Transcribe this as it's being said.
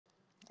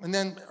And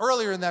then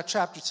earlier in that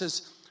chapter it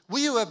says,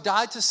 we who have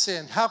died to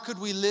sin, how could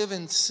we live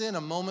in sin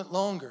a moment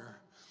longer?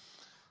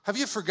 Have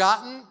you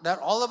forgotten that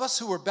all of us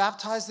who were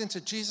baptized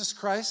into Jesus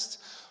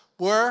Christ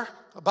were,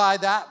 by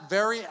that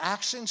very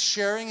action,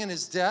 sharing in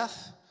his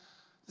death?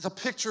 It's a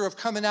picture of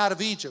coming out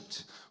of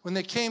Egypt when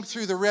they came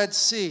through the Red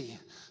Sea.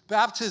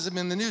 Baptism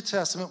in the New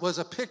Testament was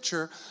a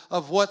picture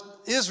of what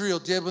Israel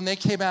did when they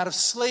came out of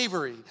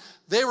slavery.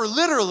 They were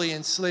literally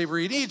in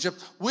slavery in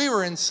Egypt. We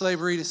were in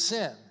slavery to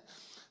sin.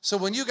 So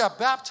when you got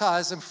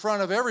baptized in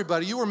front of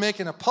everybody, you were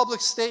making a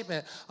public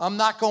statement. I'm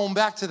not going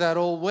back to that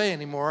old way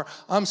anymore.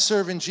 I'm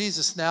serving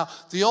Jesus now.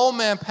 The old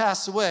man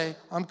passed away.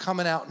 I'm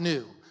coming out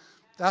new.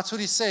 That's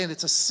what he's saying.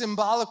 It's a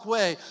symbolic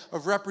way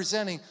of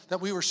representing that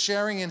we were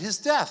sharing in his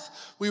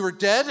death. We were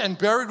dead and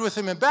buried with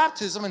him in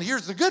baptism. And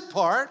here's the good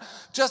part.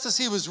 Just as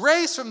he was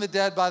raised from the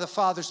dead by the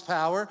Father's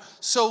power,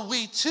 so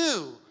we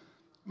too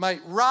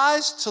might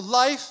rise to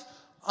life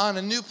on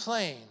a new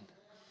plane.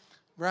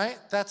 Right?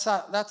 That's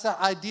that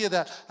idea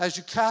that as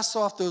you cast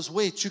off those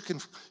weights,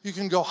 you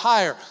can go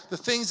higher. The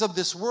things of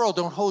this world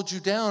don't hold you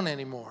down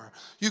anymore.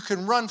 You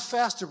can run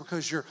faster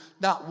because you're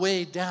not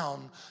weighed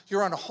down.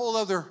 You're on a whole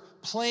other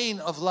plane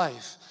of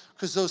life.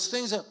 Because those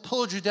things that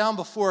pulled you down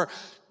before,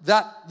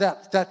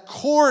 that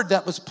cord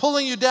that was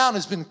pulling you down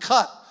has been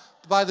cut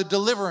by the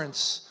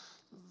deliverance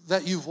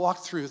that you've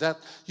walked through. That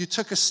you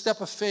took a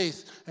step of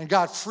faith and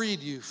God freed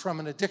you from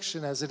an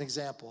addiction, as an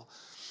example.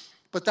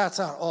 But that's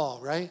not all,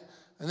 right?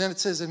 And then it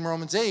says in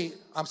Romans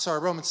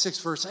 6,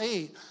 verse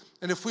 8,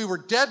 and if we were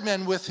dead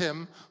men with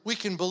him, we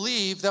can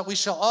believe that we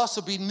shall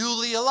also be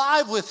newly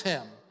alive with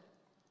him.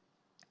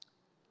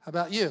 How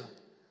about you?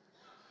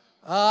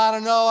 I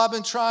don't know. I've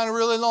been trying a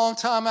really long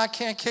time. I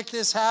can't kick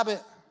this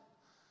habit.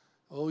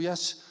 Oh,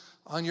 yes.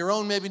 On your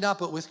own, maybe not,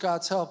 but with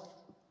God's help,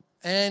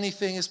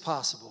 anything is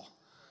possible.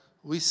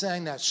 We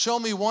sang that. Show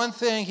me one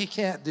thing he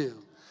can't do.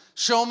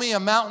 Show me a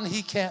mountain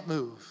he can't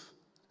move.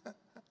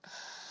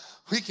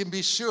 We can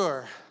be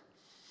sure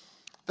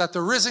that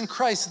the risen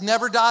Christ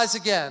never dies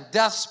again.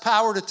 Death's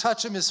power to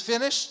touch him is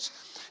finished.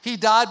 He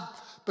died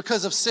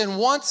because of sin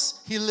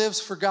once. He lives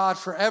for God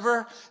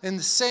forever. In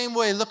the same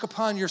way, look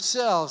upon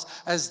yourselves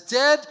as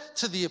dead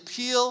to the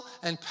appeal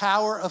and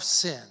power of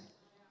sin.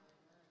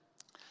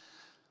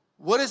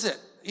 What is it?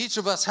 Each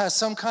of us has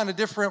some kind of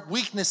different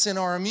weakness in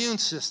our immune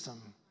system.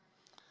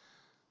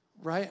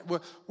 Right?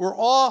 We're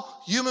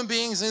all human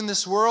beings in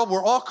this world.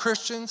 We're all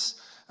Christians.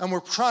 And we're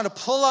trying to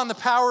pull on the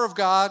power of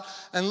God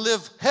and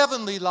live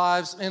heavenly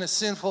lives in a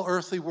sinful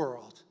earthly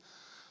world.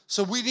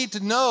 So we need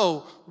to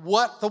know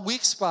what the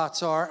weak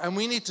spots are, and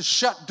we need to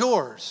shut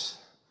doors.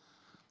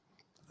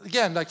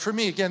 Again, like for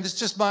me, this is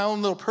just my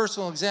own little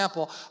personal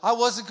example. I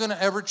wasn't going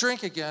to ever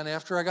drink again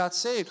after I got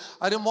saved.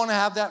 I didn't want to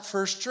have that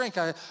first drink.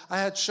 I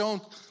had shown,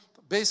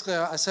 basically,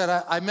 I said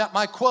I met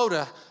my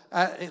quota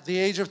at the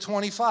age of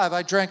 25.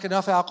 I drank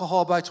enough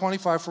alcohol by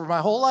 25 for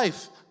my whole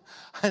life.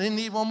 I didn't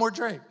need one more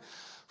drink.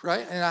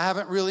 Right? And I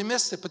haven't really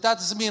missed it. But that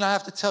doesn't mean I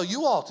have to tell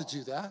you all to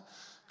do that,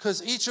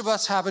 because each of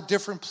us have a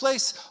different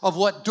place of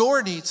what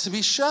door needs to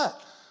be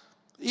shut.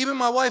 Even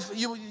my wife,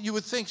 you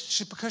would think,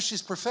 because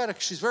she's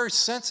prophetic, she's very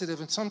sensitive,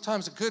 and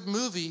sometimes a good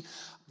movie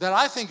that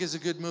I think is a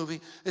good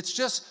movie, it's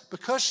just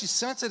because she's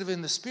sensitive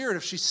in the spirit.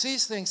 If she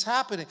sees things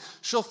happening,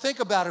 she'll think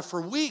about it for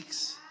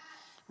weeks.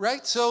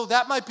 Right? So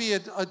that might be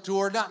a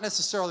door, not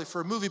necessarily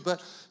for a movie,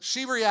 but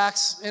she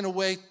reacts in a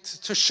way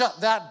to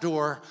shut that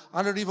door.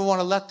 I don't even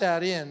want to let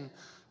that in.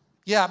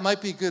 Yeah, it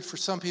might be good for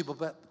some people,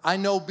 but I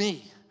know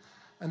me,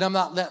 and I'm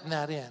not letting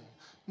that in.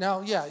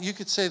 Now, yeah, you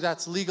could say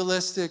that's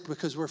legalistic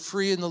because we're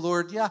free in the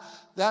Lord. Yeah,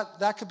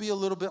 that could be a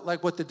little bit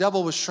like what the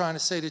devil was trying to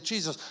say to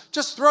Jesus.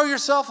 Just throw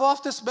yourself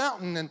off this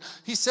mountain, and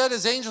he said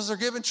his angels are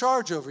given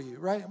charge over you,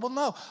 right? Well,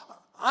 no,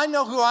 I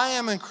know who I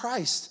am in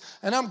Christ,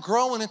 and I'm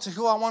growing into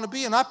who I want to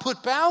be, and I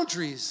put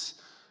boundaries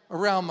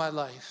around my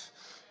life.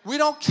 We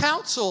don't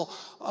counsel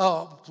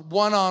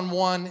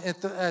one-on-one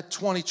at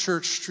 20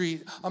 Church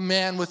Street, a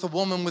man with a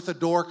woman with a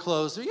door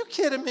closed. Are you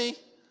kidding me?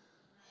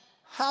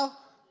 How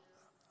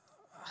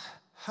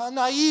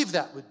naive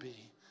that would be.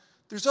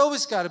 There's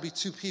always got to be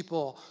two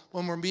people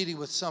when we're meeting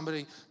with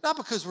somebody, not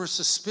because we're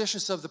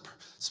suspicious of the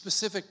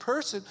specific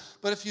person,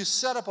 but if you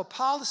set up a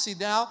policy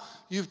now,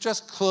 you've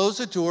just closed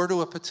the door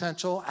to a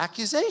potential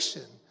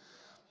accusation.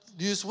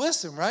 Use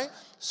wisdom, right?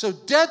 So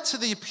dead to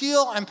the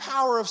appeal and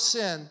power of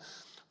sin,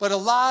 but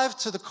alive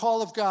to the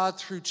call of God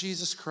through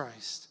Jesus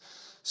Christ.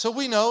 So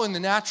we know in the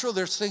natural,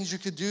 there's things you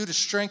could do to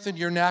strengthen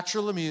your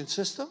natural immune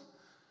system.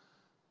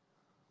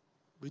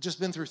 We've just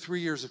been through 3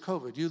 years of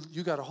COVID.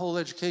 You got a whole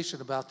education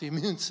about the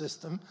immune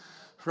system,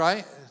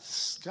 right?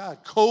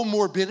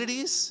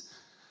 Comorbidities.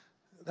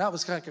 That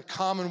was kind of a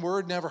common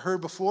word, never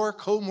heard before.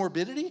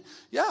 Comorbidity.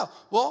 Yeah,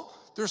 well,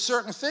 there's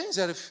certain things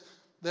that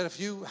if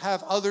you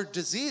have other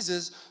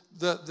diseases,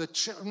 other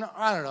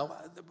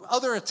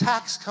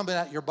attacks coming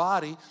at your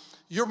body,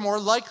 you're more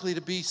likely to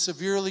be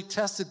severely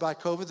tested by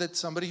COVID than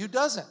somebody who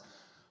doesn't,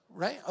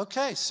 right?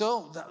 Okay,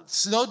 so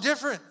it's no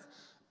different.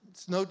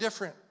 It's no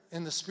different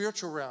in the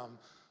spiritual realm.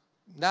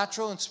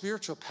 Natural and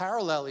spiritual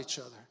parallel each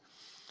other.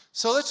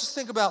 So let's just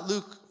think about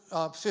Luke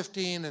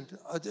 15, and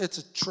it's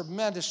a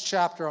tremendous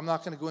chapter. I'm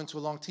not going to go into a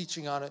long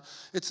teaching on it.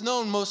 It's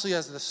known mostly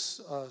as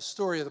the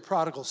story of the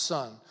prodigal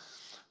son,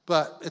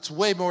 but it's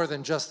way more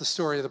than just the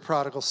story of the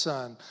prodigal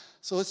son.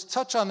 So let's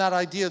touch on that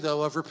idea,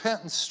 though, of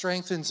repentance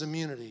strengthens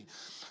immunity.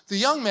 The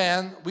young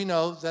man, we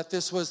know that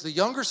this was the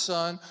younger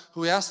son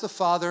who asked the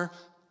father,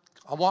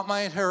 I want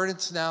my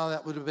inheritance now.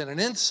 That would have been an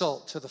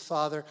insult to the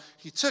father.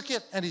 He took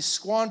it and he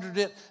squandered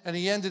it, and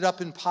he ended up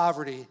in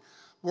poverty,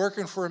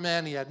 working for a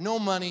man. He had no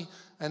money.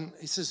 And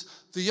he says,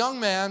 the young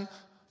man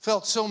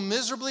felt so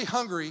miserably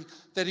hungry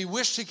that he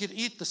wished he could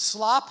eat the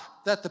slop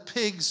that the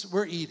pigs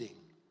were eating.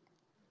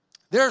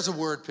 There's a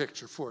word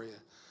picture for you.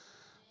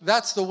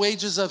 That's the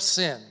wages of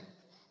sin.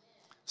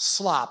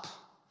 Slop.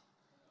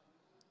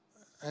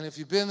 And if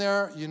you've been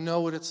there, you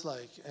know what it's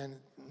like. And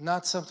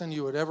not something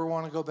you would ever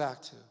want to go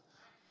back to.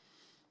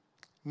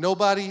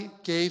 Nobody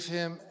gave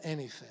him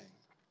anything.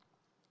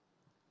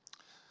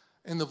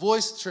 In the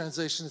Voice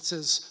translation, it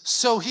says,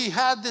 so he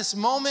had this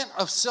moment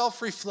of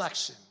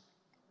self-reflection.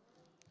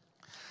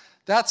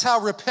 That's how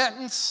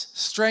repentance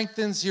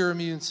strengthens your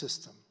immune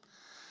system.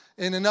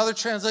 In another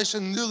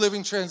translation, New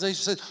Living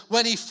Translation says,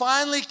 when he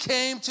finally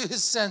came to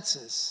his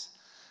senses.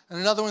 And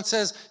another one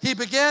says, he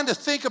began to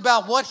think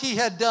about what he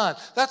had done.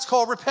 That's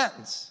called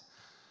repentance.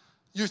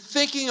 You're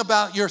thinking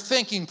about your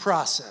thinking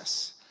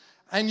process.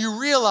 And you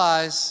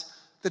realize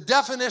the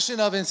definition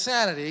of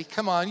insanity,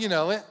 come on, you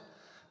know it,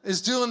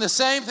 is doing the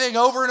same thing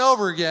over and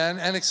over again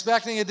and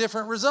expecting a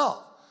different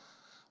result,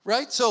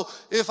 right? So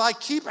if I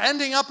keep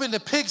ending up in the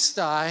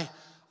pigsty,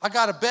 I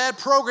got a bad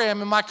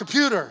program in my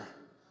computer.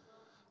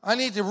 I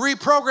need to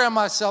reprogram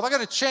myself. I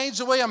got to change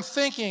the way I'm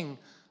thinking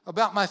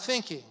about my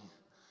thinking.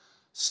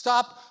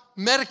 Stop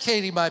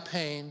medicating my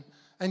pain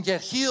and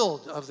get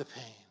healed of the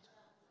pain.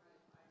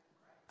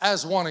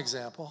 As one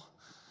example.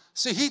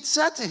 So he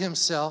said to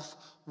himself,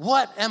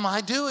 what am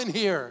I doing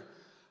here?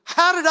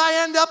 How did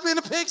I end up in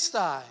a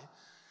pigsty?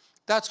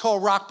 That's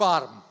called rock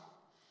bottom.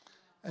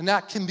 And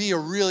that can be a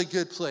really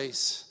good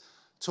place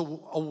to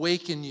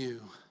awaken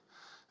you.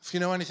 If you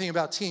know anything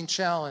about Teen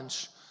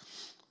Challenge,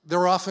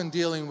 they're often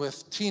dealing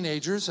with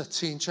teenagers at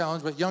Teen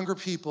Challenge, but younger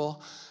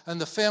people, and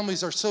the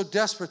families are so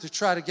desperate to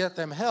try to get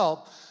them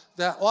help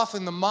that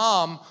often the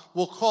mom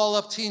will call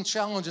up Teen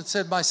Challenge and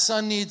said, my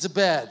son needs a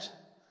bed.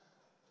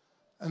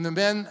 And the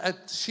men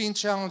at Teen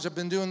Challenge have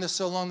been doing this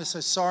so long, they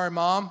say, sorry,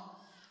 Mom,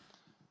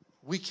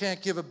 we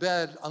can't give a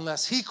bed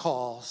unless he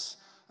calls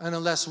and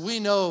unless we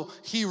know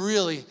he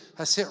really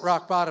has hit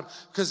rock bottom.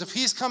 Because if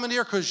he's coming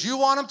here because you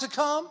want him to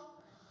come,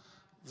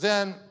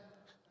 then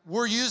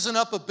we're using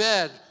up a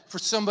bed for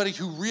somebody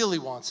who really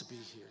wants to be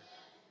here.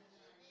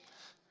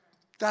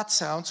 That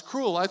sounds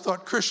cruel. I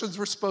thought Christians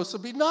were supposed to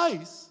be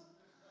nice.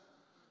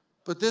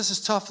 But this is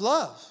tough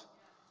love,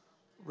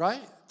 right?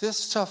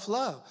 This is tough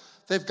love.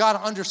 They've got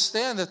to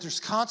understand that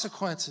there's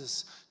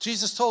consequences.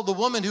 Jesus told the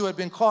woman who had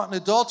been caught in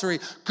adultery,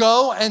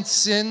 go and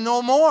sin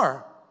no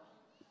more.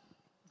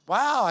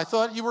 Wow, I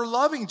thought you were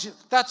loving.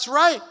 That's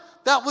right.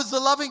 That was the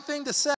loving thing to say.